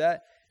can do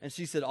that. And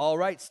she said, all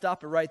right,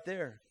 stop it right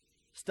there.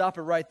 Stop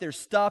it right there.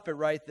 Stop it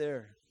right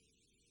there.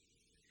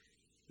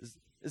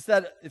 It's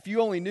that if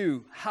you only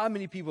knew how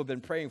many people have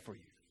been praying for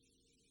you,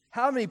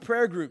 how many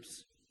prayer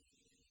groups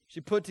she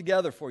put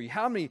together for you,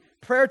 how many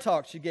prayer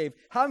talks she gave,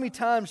 how many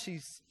times she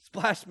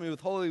splashed me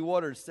with holy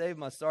water to save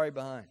my sorry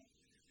behind.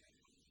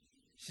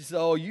 She said,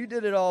 oh, you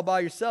did it all by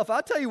yourself.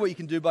 I'll tell you what you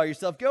can do by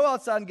yourself. Go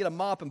outside and get a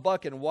mop and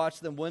bucket and wash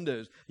them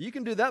windows. You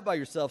can do that by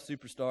yourself,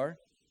 superstar.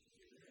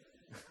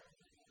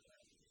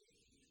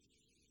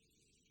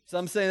 So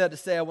I'm saying that to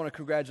say I want to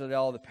congratulate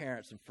all the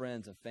parents and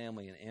friends and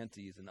family and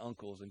aunties and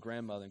uncles and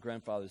grandmother and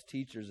grandfathers,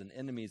 teachers and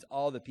enemies,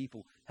 all the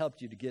people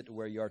helped you to get to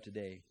where you are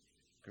today.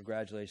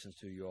 Congratulations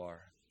to who you are.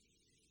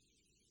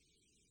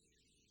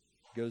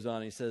 He goes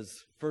on, he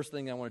says, first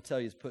thing I want to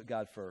tell you is put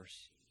God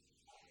first.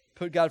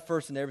 Put God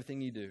first in everything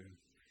you do.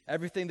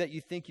 Everything that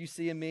you think you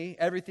see in me,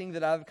 everything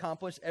that I've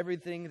accomplished,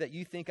 everything that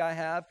you think I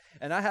have,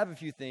 and I have a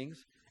few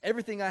things,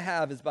 everything I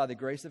have is by the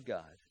grace of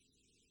God.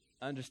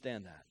 I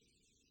understand that.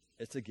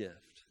 It's a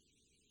gift.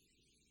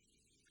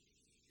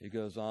 He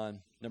goes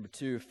on, number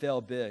 2, fail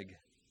big.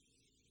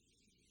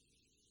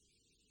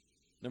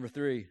 Number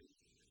 3,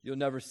 you'll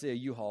never see a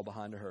U-Haul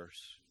behind a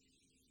hearse.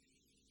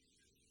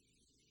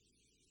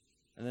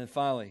 And then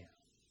finally,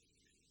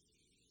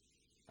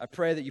 I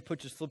pray that you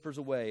put your slippers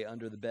away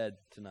under the bed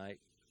tonight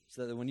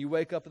so that when you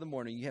wake up in the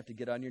morning, you have to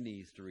get on your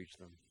knees to reach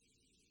them.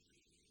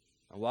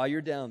 And while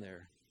you're down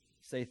there,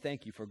 say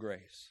thank you for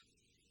grace.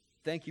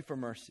 Thank you for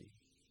mercy.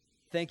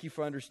 Thank you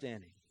for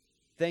understanding.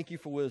 Thank you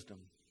for wisdom.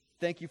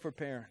 Thank you for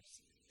parents.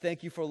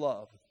 Thank you for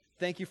love.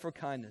 Thank you for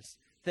kindness.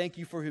 Thank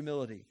you for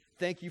humility.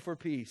 Thank you for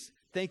peace.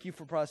 Thank you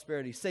for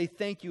prosperity. Say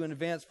thank you in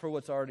advance for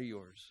what's already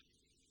yours.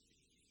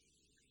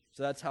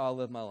 So that's how I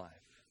live my life.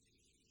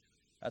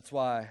 That's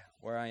why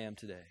where I am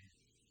today.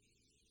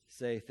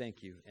 Say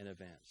thank you in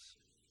advance.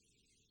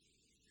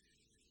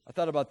 I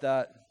thought about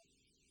that.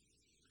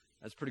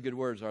 That's pretty good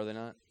words, are they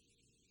not?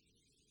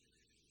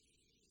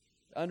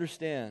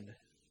 Understand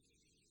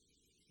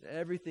that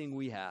everything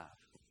we have,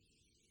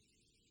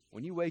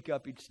 when you wake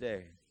up each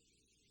day,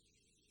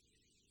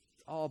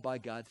 it's all by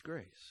God's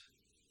grace.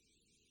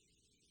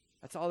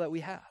 That's all that we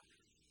have.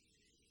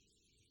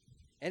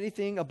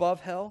 Anything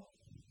above hell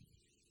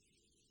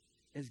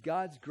is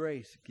God's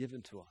grace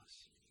given to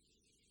us.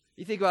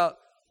 You think about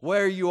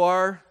where you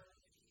are,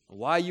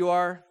 why you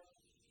are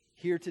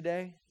here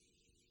today.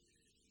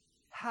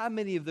 How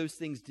many of those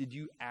things did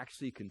you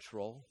actually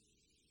control?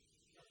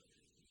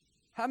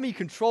 How many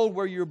controlled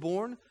where you were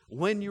born,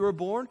 when you were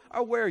born,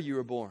 or where you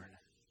were born?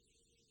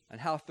 And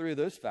how 3 of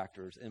those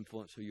factors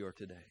influence who you are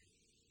today.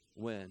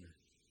 When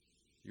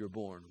you're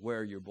born,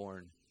 where you're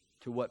born,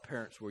 to what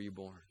parents were you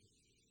born.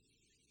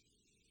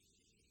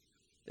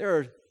 There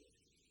are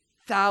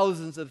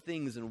thousands of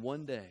things in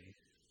one day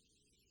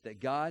that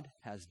God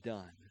has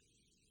done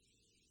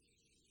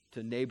to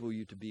enable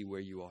you to be where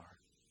you are.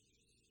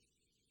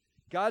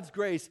 God's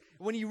grace,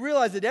 when you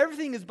realize that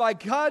everything is by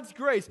God's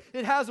grace,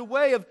 it has a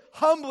way of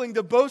humbling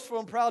the boastful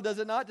and proud, does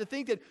it not? To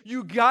think that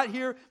you got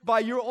here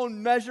by your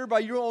own measure, by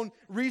your own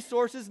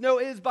resources. No,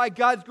 it is by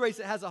God's grace.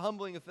 It has a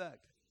humbling effect.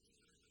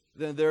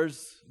 Then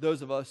there's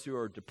those of us who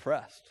are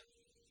depressed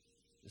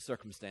in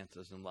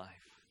circumstances in life.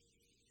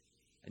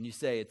 And you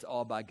say it's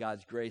all by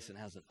God's grace and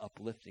has an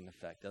uplifting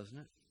effect, doesn't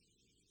it?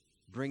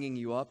 Bringing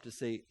you up to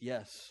say,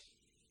 yes,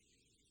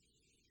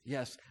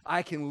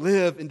 I can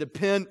live and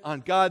depend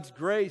on God's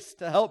grace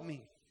to help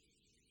me.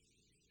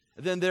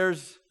 And then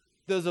there's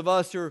those of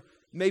us who are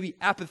maybe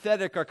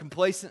apathetic or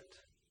complacent.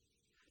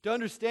 To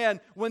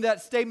understand when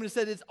that statement is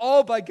said, it's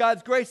all by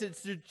God's grace,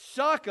 it's to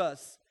shock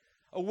us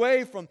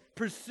away from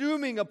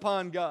presuming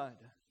upon God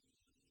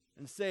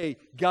and say,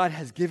 God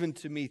has given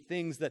to me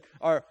things that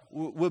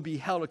will be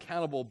held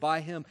accountable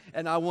by Him,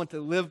 and I want to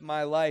live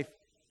my life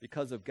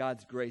because of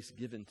God's grace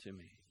given to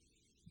me.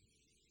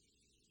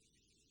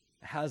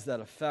 It has that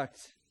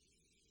effect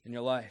in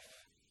your life.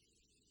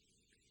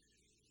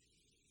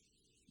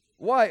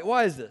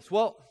 Why is this?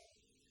 Well,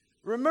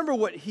 remember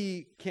what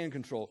He can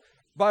control.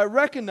 By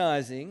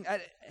recognizing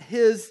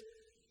His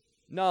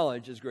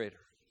knowledge is greater.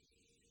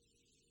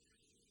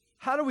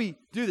 How do we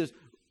do this?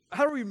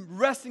 How do we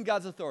rest in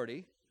God's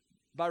authority?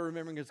 By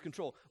remembering His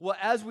control. Well,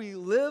 as we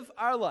live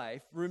our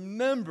life,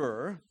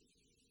 remember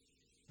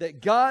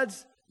that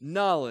God's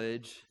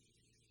knowledge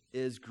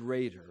is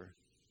greater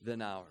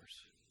than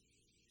ours.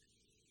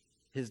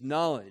 His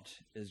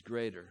knowledge is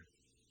greater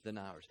than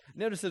ours.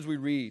 Notice as we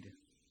read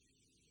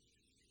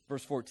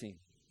verse 14.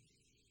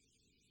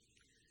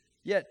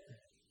 Yet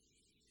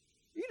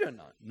you do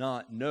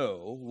not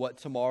know what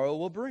tomorrow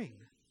will bring.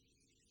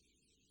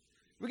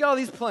 We got all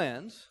these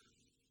plans.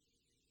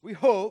 We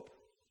hope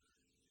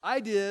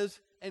ideas,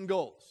 and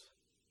goals.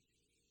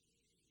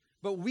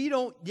 But we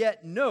don't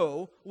yet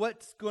know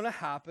what's going to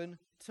happen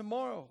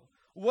tomorrow.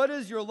 What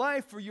is your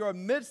life for your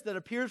midst that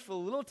appears for a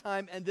little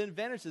time and then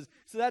vanishes?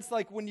 So that's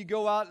like when you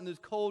go out in those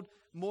cold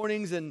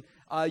mornings and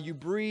you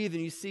breathe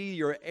and you see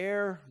your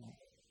air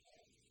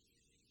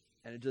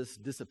and it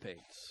just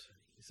dissipates.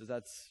 He says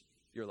that's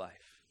your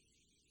life.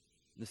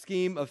 In the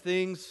scheme of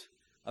things,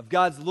 of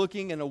God's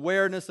looking and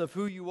awareness of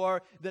who you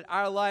are, that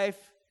our life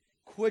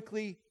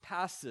quickly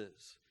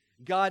passes.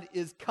 God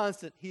is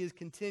constant. He is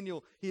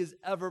continual. He is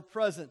ever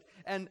present.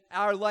 And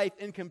our life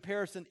in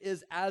comparison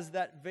is as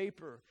that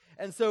vapor.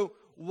 And so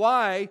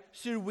why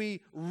should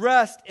we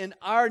rest in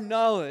our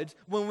knowledge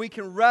when we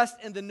can rest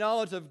in the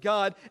knowledge of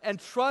God and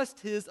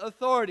trust His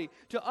authority?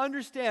 To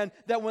understand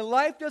that when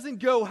life doesn't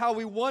go how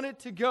we want it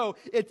to go,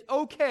 it's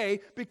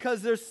okay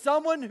because there's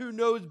someone who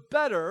knows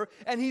better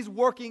and He's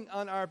working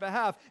on our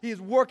behalf.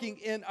 He's working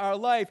in our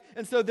life.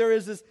 And so there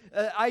is this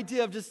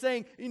idea of just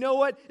saying, you know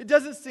what? It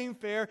doesn't seem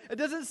fair. It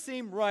doesn't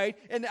seem right.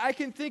 And I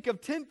can think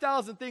of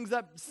 10,000 things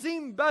that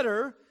seem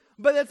better,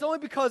 but that's only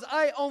because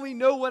I only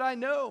know what I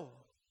know.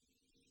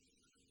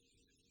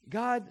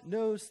 God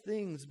knows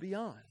things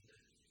beyond.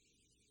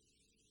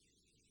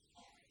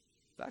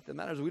 The fact of the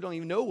matter is we don't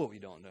even know what we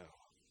don't know.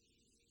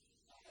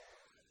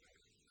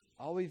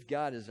 All we've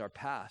got is our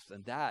past,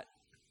 and that,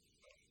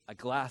 a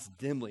glass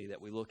dimly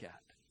that we look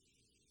at.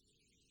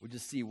 We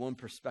just see one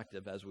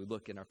perspective as we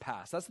look in our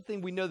past. That's the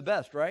thing we know the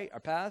best, right? Our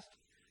past.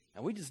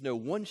 And we just know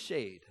one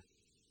shade,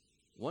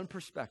 one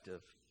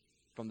perspective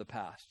from the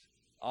past,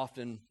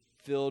 often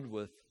filled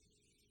with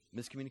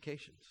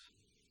miscommunications.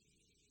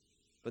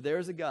 But there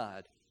is a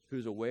God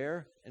who's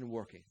aware and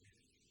working.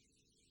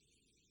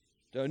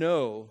 To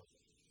know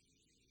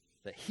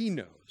that He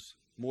knows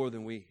more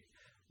than we.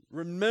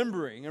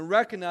 Remembering and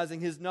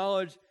recognizing His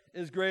knowledge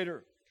is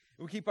greater.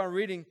 We keep on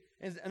reading,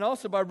 and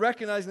also by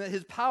recognizing that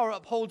His power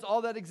upholds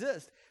all that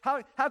exists.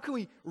 How can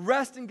we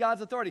rest in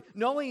God's authority?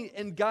 Not only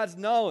in God's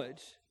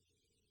knowledge,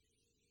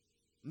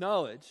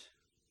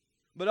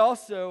 but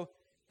also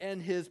in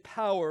His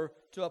power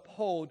to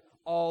uphold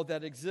all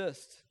that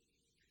exists.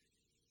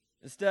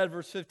 Instead,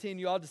 verse 15,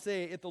 you ought to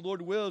say, if the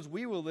Lord wills,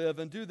 we will live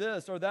and do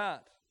this or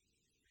that.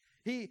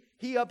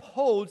 He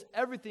upholds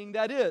everything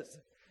that is.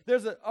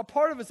 There's a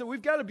part of us that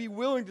we've got to be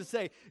willing to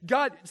say,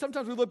 God,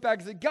 sometimes we look back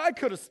and say, God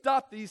could have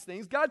stopped these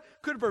things. God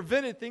could have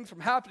prevented things from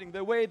happening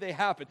the way they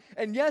happen.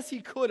 And yes, He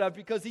could have,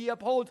 because He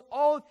upholds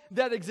all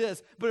that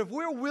exists. But if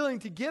we're willing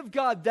to give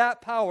God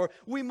that power,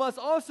 we must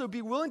also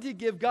be willing to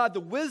give God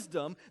the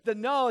wisdom, the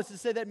knowledge to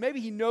say that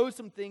maybe He knows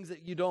some things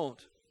that you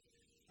don't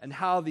and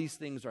how these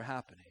things are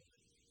happening.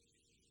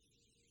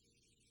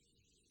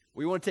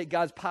 We want to take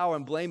God's power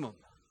and blame Him.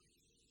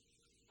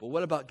 But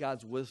what about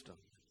God's wisdom?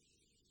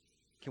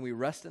 Can we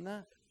rest in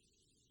that?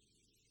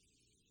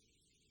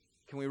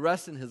 Can we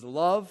rest in His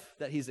love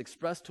that He's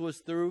expressed to us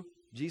through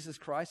Jesus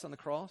Christ on the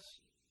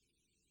cross?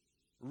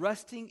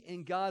 Resting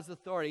in God's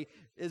authority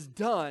is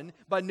done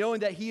by knowing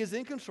that He is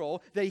in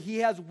control, that He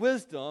has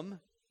wisdom,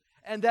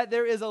 and that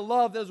there is a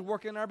love that is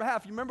working on our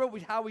behalf. You remember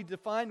how we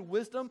define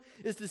wisdom?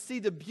 Is to see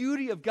the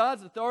beauty of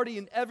God's authority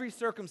in every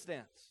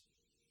circumstance.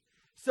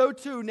 So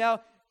too,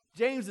 now,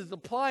 James is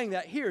applying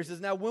that here. He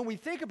says, now when we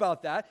think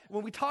about that,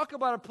 when we talk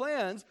about our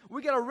plans,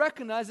 we got to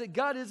recognize that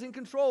God is in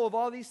control of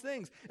all these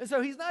things. And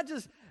so He's not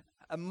just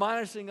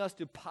admonishing us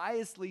to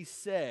piously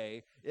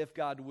say, if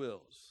God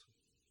wills.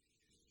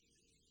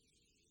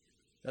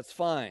 That's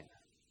fine,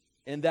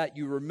 in that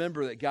you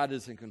remember that God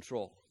is in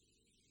control.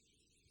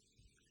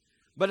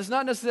 But it's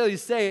not necessarily to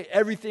say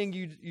everything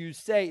you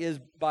say is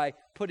by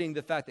putting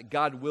the fact that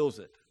God wills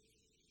it.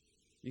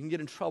 You can get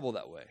in trouble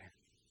that way.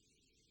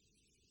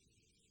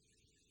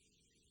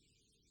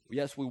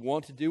 Yes, we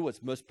want to do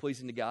what's most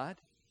pleasing to God,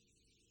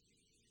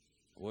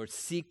 or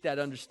seek that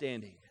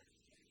understanding.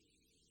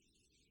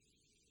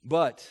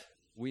 But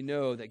we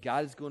know that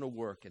God is going to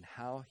work in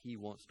how He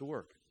wants to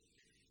work,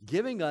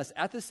 giving us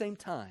at the same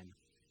time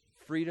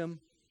freedom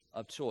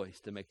of choice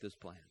to make those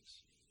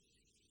plans.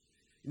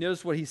 You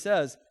notice what He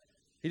says.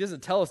 He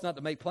doesn't tell us not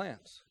to make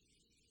plans.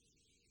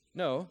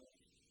 No.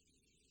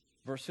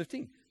 Verse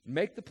 15,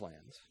 make the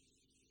plans,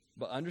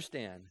 but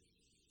understand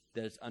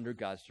that it's under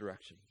God's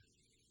direction.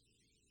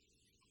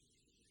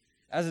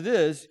 As it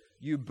is,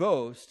 you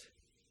boast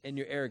in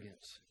your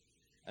arrogance,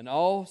 and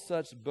all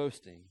such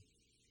boasting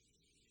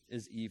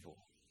is evil.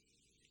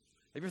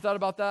 Have you ever thought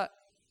about that?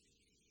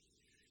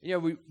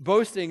 You know,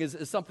 boasting is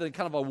something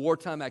kind of a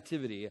wartime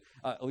activity,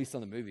 at least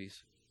on the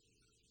movies.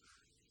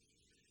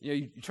 You know,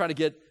 you try to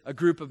get a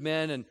group of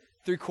men, and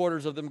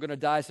 3/4 of them are going to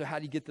die, so how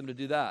do you get them to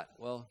do that?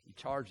 Well, you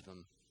charge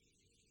them.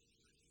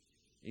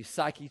 You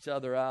psych each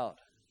other out.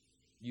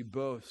 You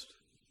boast.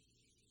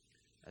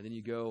 And then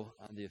you go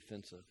on the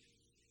offensive.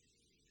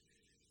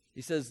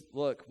 He says,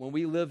 look, when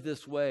we live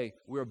this way,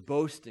 we're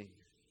boasting.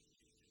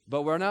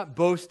 But we're not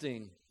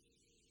boasting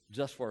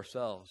just for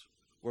ourselves.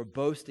 We're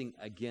boasting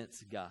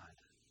against God.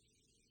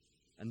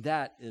 And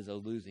that is a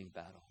losing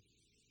battle.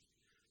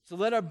 So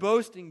let our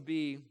boasting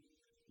be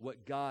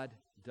what God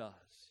does.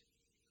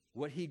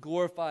 what He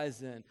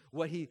glorifies in,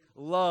 what He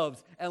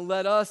loves, and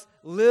let us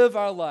live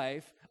our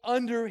life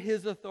under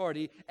His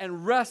authority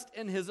and rest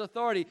in His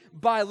authority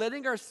by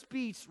letting our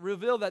speech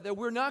reveal that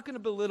we're not going to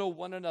belittle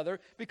one another,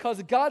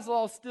 because God's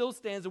law still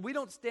stands and we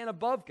don't stand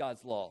above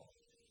God's law.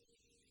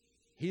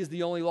 He is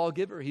the only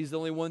lawgiver. He's the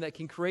only one that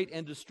can create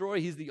and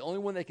destroy. He's the only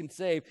one that can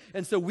save.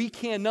 And so we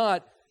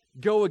cannot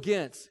go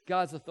against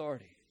God's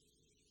authority.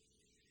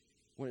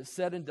 When it's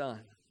said and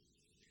done,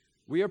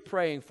 we are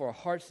praying for a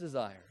heart's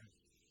desire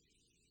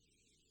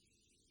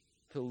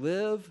to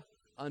live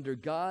under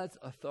God's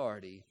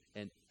authority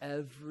in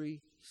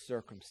every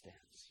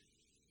circumstance.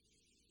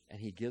 And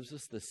He gives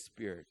us the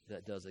Spirit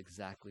that does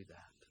exactly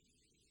that.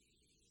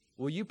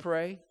 Will you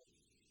pray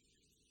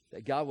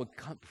that God would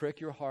prick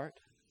your heart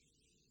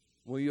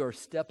when you are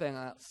stepping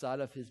outside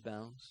of His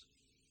bounds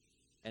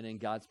and in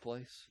God's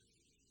place?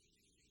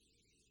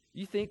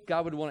 You think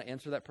God would want to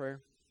answer that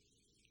prayer?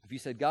 If you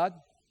said, God,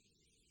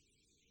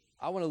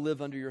 I want to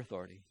live under your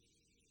authority,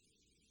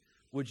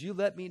 would you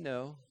let me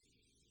know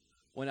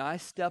when I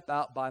step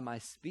out by my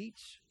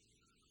speech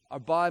or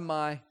by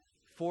my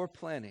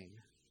foreplanning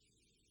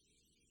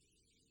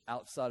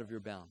outside of your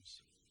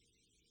bounds?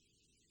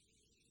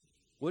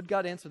 Would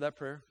God answer that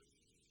prayer?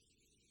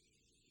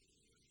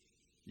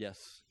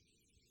 Yes.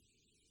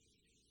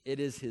 It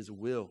is His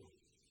will,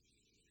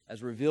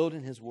 as revealed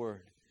in His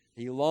Word.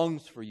 He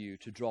longs for you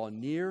to draw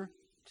near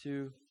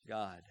to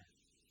God.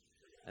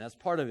 And that's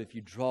part of it. If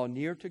you draw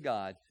near to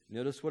God,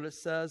 notice what it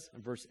says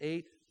in verse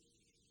 8,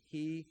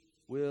 He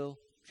will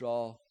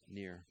draw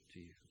near to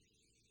you.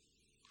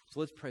 So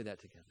let's pray that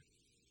together.